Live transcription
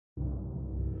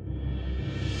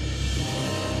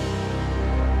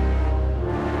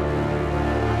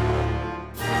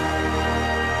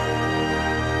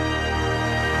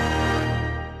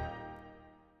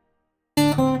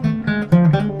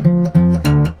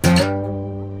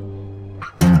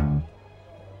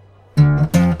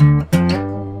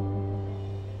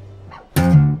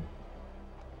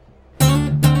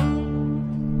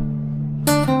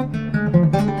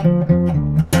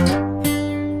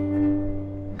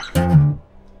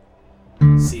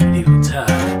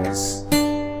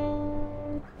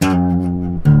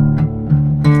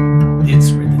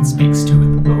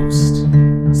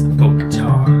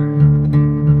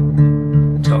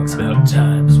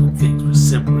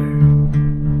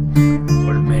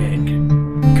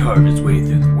carved his way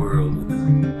through the world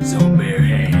with his own bare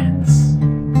hands.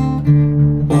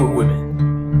 Or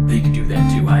women. They can do that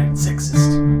too. I ain't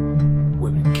sexist.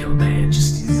 Women kill a man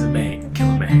just as a man can kill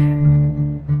a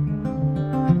man.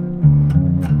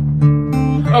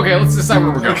 Okay, let's decide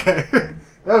where we're going. Okay.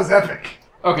 That was epic.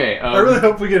 Okay, I really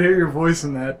hope we can hear your voice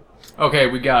in that. okay,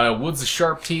 we got Woods of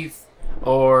Sharp Teeth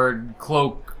or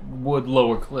Cloak Wood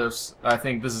Lower Cliffs. I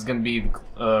think this is going to be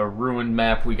the ruined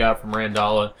map we got from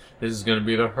Randala. This is going to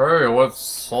be the, hey, let's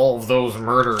solve those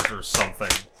murders or something.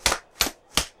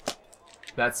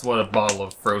 That's what a bottle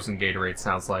of frozen Gatorade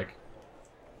sounds like.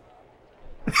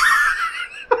 Did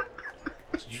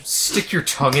you stick your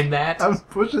tongue in that? I was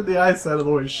pushing the ice out of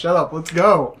the way. Shut up. Let's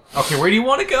go. Okay, where do you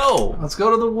want to go? Let's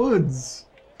go to the woods.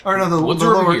 Or no, the Woods the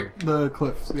are over lower, here. the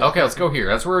cliffs. Yeah. Okay, let's go here.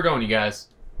 That's where we're going, you guys.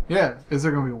 Yeah. Is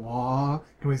there gonna be water?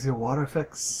 Can we see water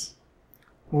effects?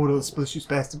 Oh, those splishy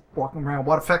bastard walking around.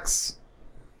 Water effects.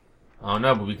 Oh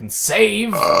no, but we can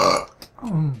save.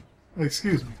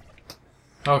 Excuse me.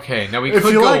 Okay, now we If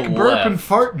could you go like burp left. and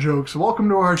fart jokes, welcome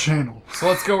to our channel. So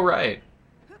let's go right.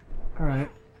 Alright.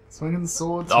 Swinging the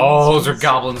swords. Oh, those are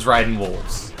goblins riding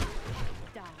wolves.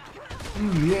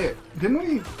 Yeah. Didn't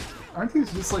we... Aren't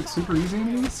these just like super easy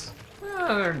enemies?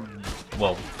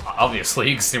 Well, obviously,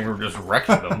 because we were just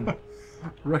wrecking them.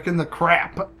 Wrecking the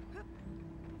crap.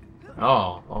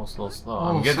 Oh, slow.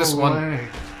 Oh, Get so this one. lag.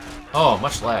 Oh,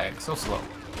 much lag. So slow.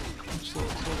 So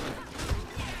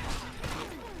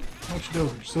much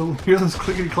doge. So hear those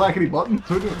clickety clackety buttons?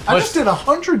 I just did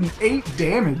 108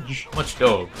 damage. Much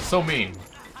dog. So mean.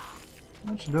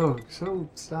 Much doge. So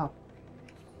stop.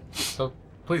 So,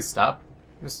 please stop.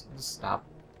 Just stop.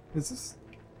 Is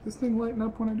this thing lighting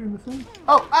up when I do the thing?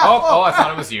 Oh, I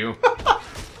thought it was you.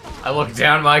 I looked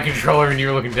down my controller and you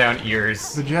were looking down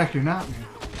ears. But Jack, you're not me.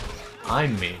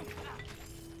 I'm me.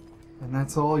 And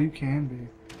that's all you can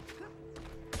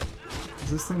be.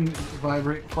 Does this thing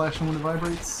vibrate, flashing when it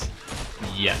vibrates?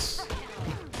 Yes.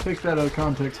 Take that out of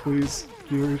context, please,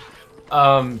 viewers.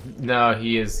 No,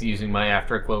 he is using my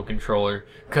Afterglow controller.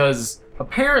 Because,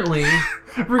 apparently...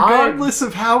 Regardless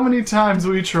of how many times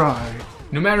we try.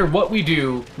 No matter what we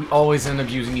do, we always end up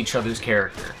using each other's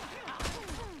character.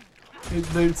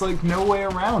 There's like no way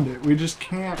around it. We just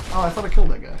can't... Oh, I thought I killed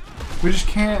that guy. We just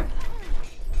can't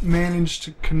manage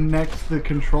to connect the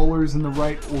controllers in the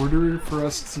right order for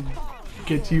us to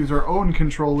get to use our own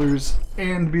controllers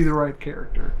and be the right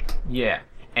character. Yeah,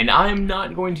 and I'm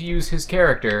not going to use his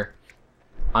character.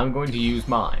 I'm going to use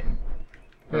mine.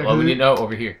 Yeah, Well, we need to know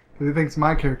over here. He thinks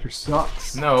my character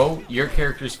sucks. No, your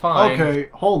character's fine. Okay,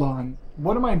 hold on.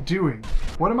 What am I doing?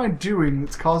 What am I doing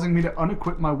that's causing me to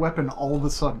unequip my weapon all of a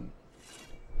sudden?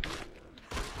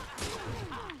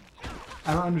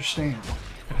 I don't understand.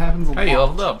 It happens a lot. Hey, you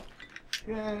leveled up.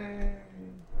 Yay.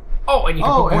 Oh, and you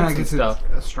can Oh, put and I points and get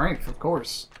stuff. strength, of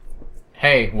course.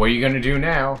 Hey, what are you gonna do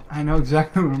now? I know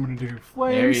exactly what I'm gonna do. There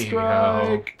Flame you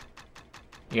strike.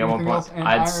 You got one Anything point. else? And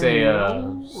I'd iron say,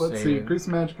 will. Let's see. Increase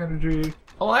magic energy.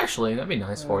 Oh, actually, that'd be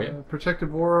nice for you.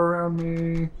 Protective aura around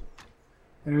me.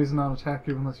 Enemies not attack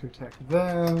you unless you attack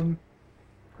them.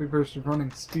 Quick burst of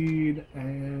running speed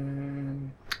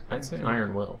and. I'd say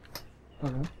Iron Will.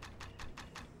 Okay.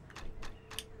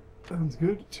 Sounds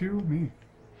good to me.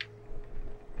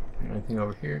 Anything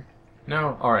over here?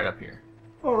 No? Alright, up here.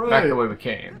 Alright. Back the way we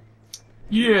came.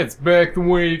 Yeah, it's back the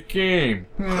way it came.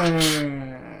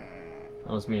 That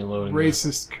was me loading.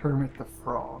 Racist Kermit the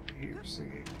Frog here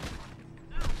singing.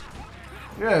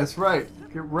 Yeah, that's right.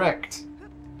 Get wrecked.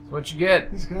 That's what you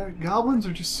get. These goblins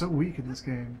are just so weak in this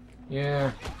game.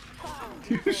 Yeah.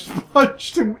 You just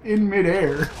punched him in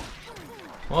midair.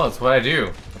 Well, that's what I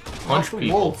do. Punch Off the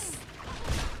people. wolf.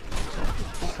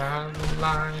 Side of the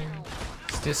line,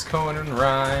 it's discord and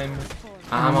rhyme.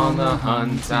 I'm on the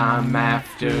hunt, I'm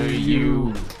after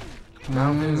you.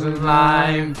 Mouth is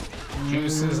alive,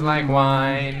 juice is like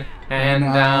wine, and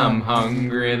I'm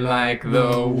hungry like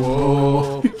the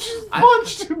wolf. You just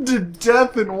punched him to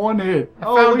death in one hit.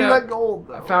 Oh, found look at out- that gold,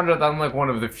 though. I found out that I'm like one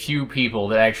of the few people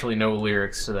that actually know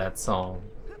lyrics to that song.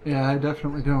 Yeah, I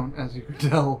definitely don't, as you could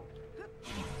tell.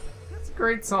 It's a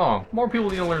great song. More people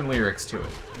need to learn lyrics to it.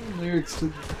 Lyrics to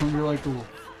Hungry Like the Wolf.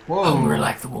 Whoa. Hungry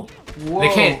like the wolf. Whoa. They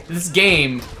can't. This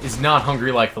game is not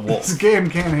hungry like the wolf. This game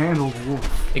can't handle the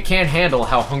wolf. It can't handle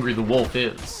how hungry the wolf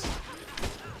is.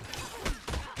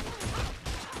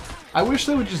 I wish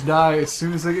they would just die as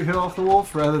soon as they get hit off the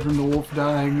wolf, rather than the wolf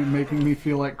dying and making me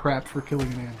feel like crap for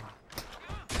killing an animal.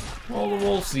 Well, the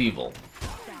wolf's evil.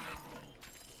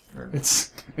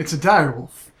 It's a dire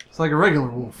wolf. It's like a regular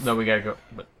wolf. No, we gotta go.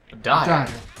 But die. Dire.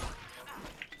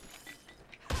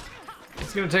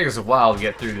 It's gonna take us a while to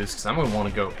get through this, because I'm gonna want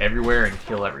to go everywhere and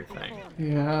kill everything.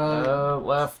 Yeah.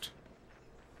 Left.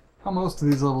 How most of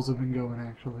these levels have been going,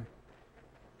 actually.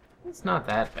 It's not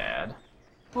that bad.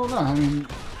 Well, no, I mean,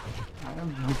 I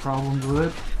have no problems with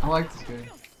it. I like this game.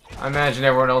 I imagine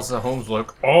everyone else at home's like,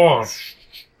 oh,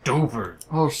 stupid.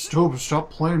 Oh, stupid,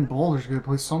 stop playing Baldur's Gate,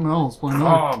 play something else. Play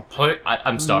Oh,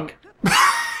 I'm stuck.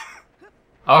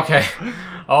 Okay.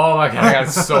 Oh my god, I got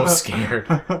so scared.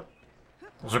 I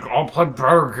was like, I'll play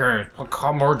better games. Play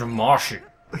Katamari Damacy.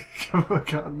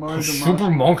 Super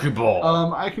Monkey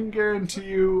Ball. I can guarantee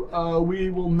you,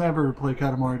 we will never play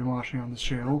Katamari Damacy on this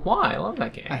channel. Why? I love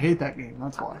that game. I hate that game,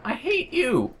 that's why. I hate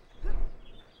you.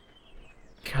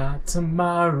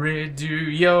 Katamari, do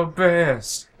your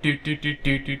best. Do do do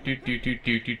do do do do do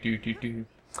do do do do do.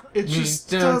 It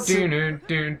just doesn't...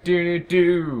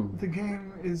 The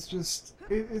game is just...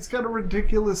 It's got a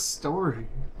ridiculous story.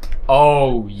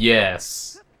 Oh,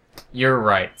 yes. You're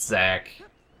right, Zach.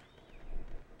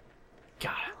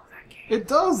 God, I love that game. It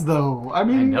does, though. I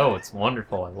mean... I know, it's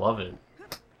wonderful. I love it.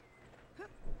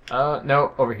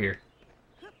 No, over here.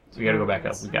 So we gotta go back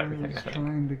up. We got everything, I think.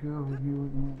 Trying to go and he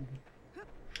wouldn't let me.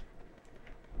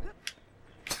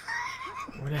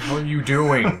 What the hell are you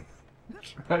doing?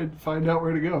 Trying to find out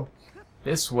where to go.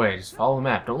 This way. Just follow the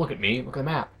map. Don't look at me. Look at the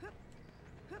map.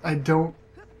 I don't...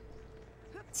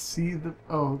 see the...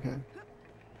 Oh, okay.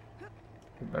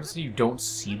 You're about to say you don't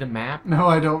see the map? No,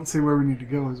 I don't see where we need to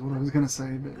go, is what I was gonna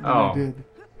say, but I did.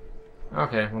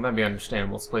 Okay, well that'd be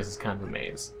understandable. This place is kind of a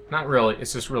maze. Not really,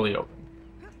 it's just really open.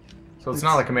 So it's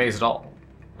not like a maze at all.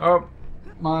 Oh.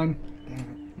 Mine. Damn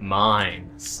it. Mine,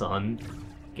 son.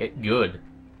 Get good.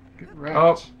 Get wrecked.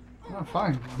 Oh. Oh,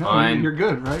 fine. No, Mine. You're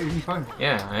good, right? You can find it.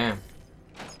 Yeah, I am.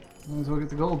 Might as well get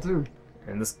the gold, too.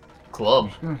 And this club.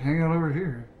 Just gonna hang out over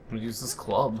here. I'm gonna use this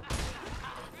club.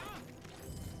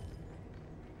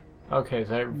 Okay, is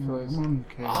that every place?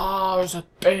 Okay. Oh, there's a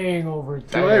thing over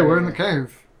there. Hey, we're in the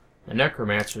cave. The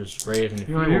necromancer's brave and You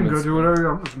can go do whatever.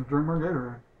 I'm just gonna drink my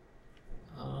Gatorade.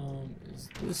 Is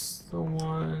this the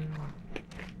one?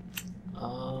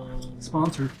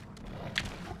 Sponsored.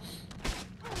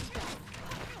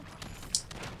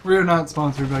 We're not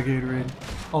sponsored by Gatorade,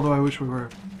 although I wish we were.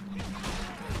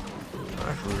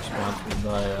 Actually, we're sponsored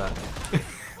by,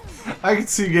 I could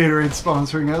see Gatorade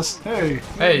sponsoring us. Hey.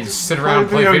 Hey, just sit around and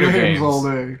play video games all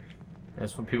day.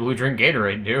 That's what people who drink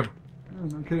Gatorade do. Oh,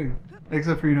 no kidding.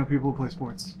 Except for, you know, people who play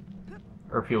sports.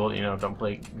 Or people, you know, don't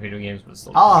play video games but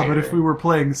still Ah, drink but if Gatorade. we were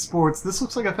playing sports, this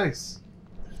looks like a face.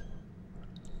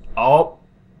 Oh!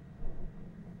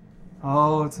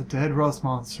 Oh, it's a dead rust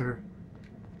monster.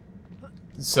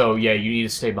 So, yeah, you need to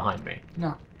stay behind me.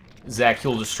 No. Zach,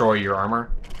 he'll destroy your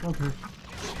armor. Okay.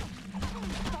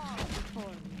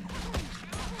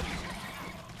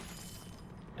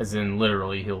 As in,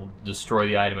 literally, he'll destroy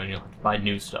the item and you'll have to buy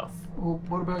new stuff. Well,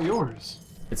 what about yours?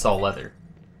 It's all leather.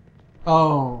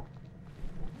 Oh.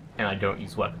 And I don't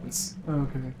use weapons.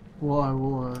 Okay. Well, I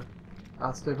will,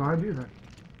 I'll stay behind you then.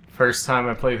 First time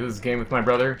I played this game with my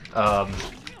brother,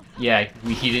 yeah,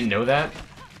 he didn't know that.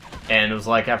 And it was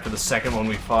like after the second one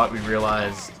we fought, we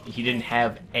realized he didn't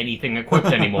have anything equipped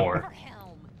anymore.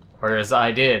 Whereas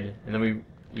I did. And then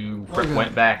we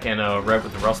went back and read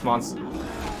with the rust monster.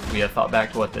 We had thought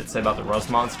back to what it said about the rust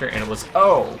monster, and it was,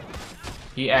 oh,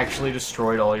 he actually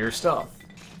destroyed all your stuff.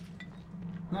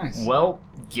 Nice. Well,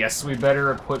 guess we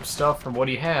better equip stuff from what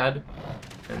he had.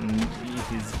 And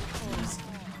he's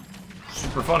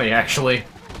super funny, actually.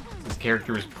 His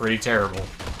character is pretty terrible.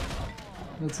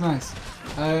 That's nice.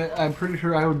 I'm pretty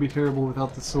sure I would be terrible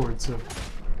without the sword, so...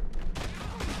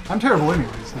 I'm terrible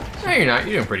anyways. So. No, you're not.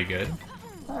 You're doing pretty good.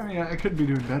 I mean, I could be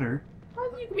doing better.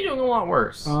 You could be doing a lot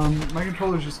worse. My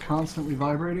controller's just constantly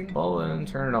vibrating. Well, then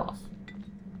turn it off.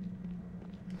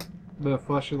 The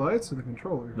flashy lights or the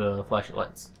controller? The flashing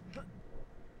lights.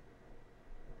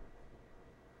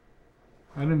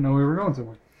 I didn't know we were going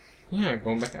somewhere. Yeah,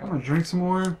 going back I'm out. gonna drink some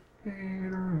more.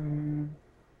 Gatorade.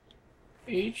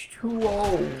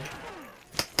 H2O.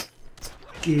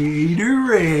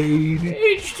 Gatorade.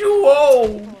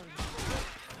 H2O.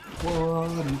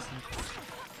 What is it?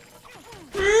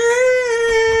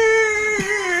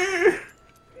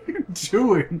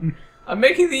 Doing? I'm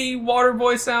making the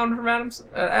Waterboy sound from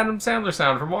Adam Sandler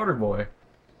sound from Waterboy.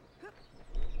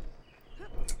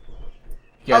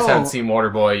 If you guys haven't seen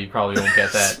Waterboy, you probably won't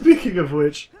get that. Speaking of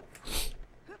which,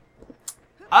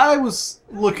 I was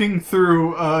looking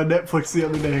through Netflix the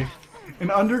other day,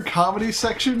 and under comedy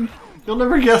section, you'll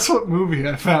never guess what movie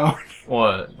I found.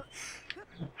 What?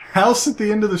 House at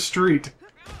the End of the Street.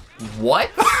 What?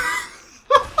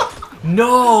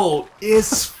 No,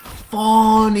 it's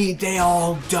funny. They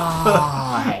all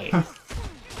die.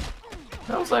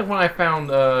 was like when I found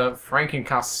Frank and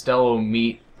Costello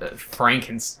meet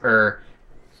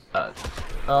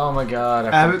oh my god.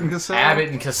 Abbott and Costello? Abbott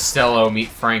and Costello meet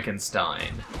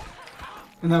Frankenstein.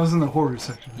 And that was in the horror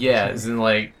section. Yeah, it's in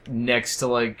like next to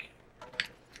like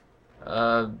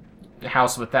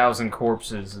House of 1,000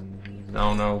 Corpses and I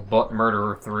don't know, Butt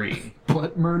Murderer 3.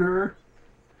 Butt Murderer?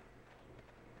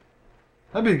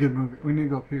 That'd be a good movie. We need to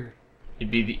go up here.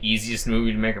 It'd be the easiest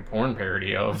movie to make a porn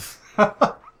parody of.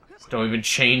 Just don't even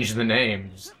change the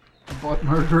name. Just Butt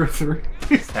Murderer 3.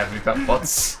 have it about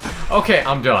butts. Okay,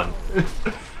 I'm done.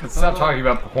 Let's stop talking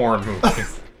about porn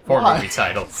movies. Porn Why? movie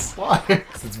titles. Why?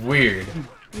 'Cause it's weird. What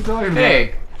are you talking about?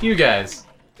 Hey, you guys.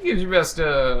 Give us your best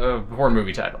porn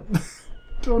movie title.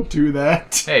 Don't do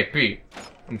that. Hey, Pete.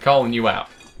 I'm calling you out.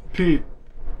 Pete,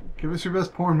 give us your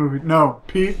best porn movie. No,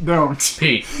 Pete, don't.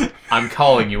 Pete, I'm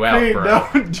calling you out, Pete, bro.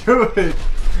 don't do it.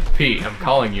 Pete, I'm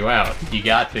calling you out. You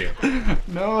got to.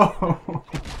 No.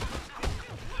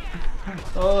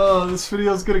 Oh, this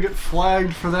video's gonna get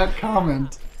flagged for that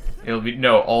comment. It'll be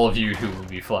all of YouTube will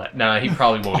be flat. Nah, he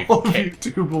probably won't All even of care.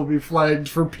 YouTube will be flagged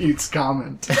for Pete's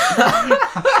comment.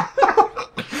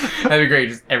 That'd be great.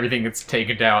 Just everything gets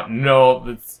taken down.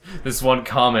 No, this one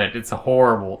comment. It's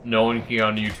horrible. No one can get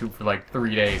on YouTube for like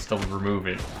 3 days till we remove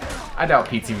it. I doubt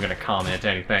Pete's even gonna comment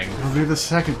anything. It'll be the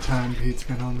second time Pete's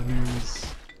been on the news.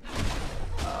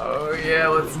 Oh yeah,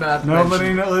 let's not.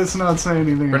 Let's not say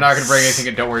anything. We're not gonna bring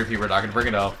anything. Don't worry, Pete. We're not gonna bring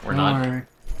it up. We're not. Worry.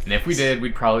 And if we did,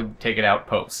 we'd probably take it out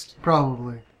post.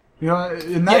 Probably. You know,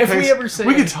 in that if case, we ever say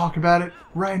we could talk about it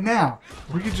right now.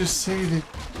 We could just say that.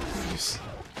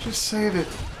 Just say that.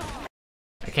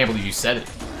 I can't believe you said it.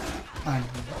 I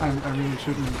really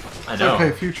shouldn't. I know.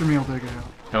 Okay, future meal take it out.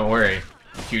 Don't worry.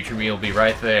 Future me will be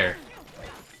right there.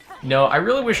 No, I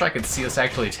really wish I could see us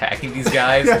actually attacking these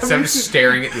guys Yeah, instead me of just too.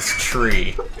 staring at this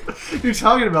tree. You're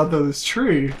talking about though this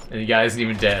tree. And the guy isn't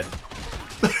even dead.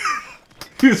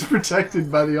 He was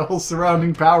protected by the whole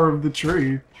surrounding power of the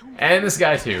tree. And this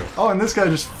guy too. Oh, and this guy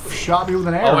just shot me with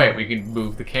an arrow. Oh wait, we can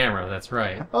move the camera, that's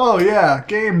right. Oh yeah,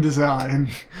 game design.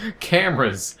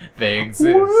 Cameras, they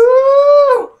exist. Woo!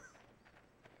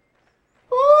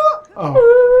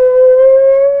 Oh.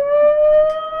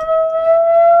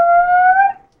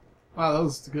 Wow, that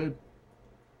was good.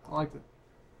 I liked it.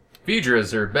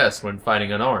 Phaedras are best when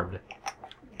fighting unarmed.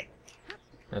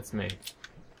 That's me.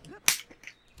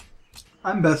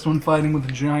 I'm best when fighting with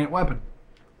a giant weapon.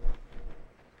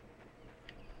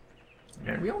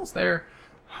 Are we almost there?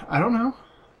 I don't know.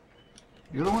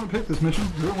 You're the one who picked this mission.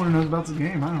 You're the one who knows about this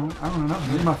game. I don't know.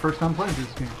 This is my first time playing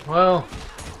this game. Well,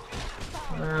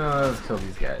 let's kill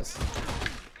these guys.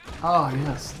 Ah,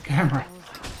 yes, the camera.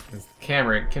 This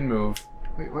camera can move.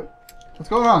 Wait, what? What's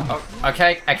going on? Oh,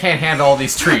 okay, I can't handle all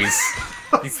these trees.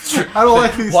 I don't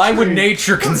like these Why would trees.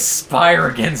 nature conspire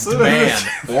against man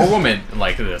or woman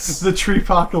like It's this? the tree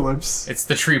apocalypse. It's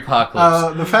the tree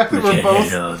apocalypse. The fact that we're can't both...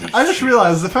 handle these I just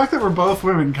realized the fact that we're both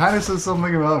women kind of says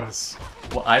something about us.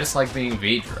 Well, I just like being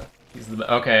Vedra.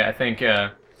 Okay, I think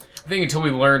until we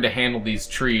learn to handle these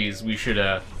trees, we should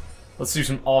let's do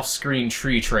some off-screen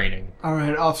tree training.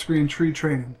 Alright, off-screen tree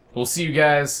training. We'll see you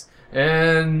guys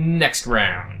in next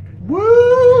round.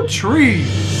 Woo!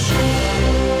 Trees!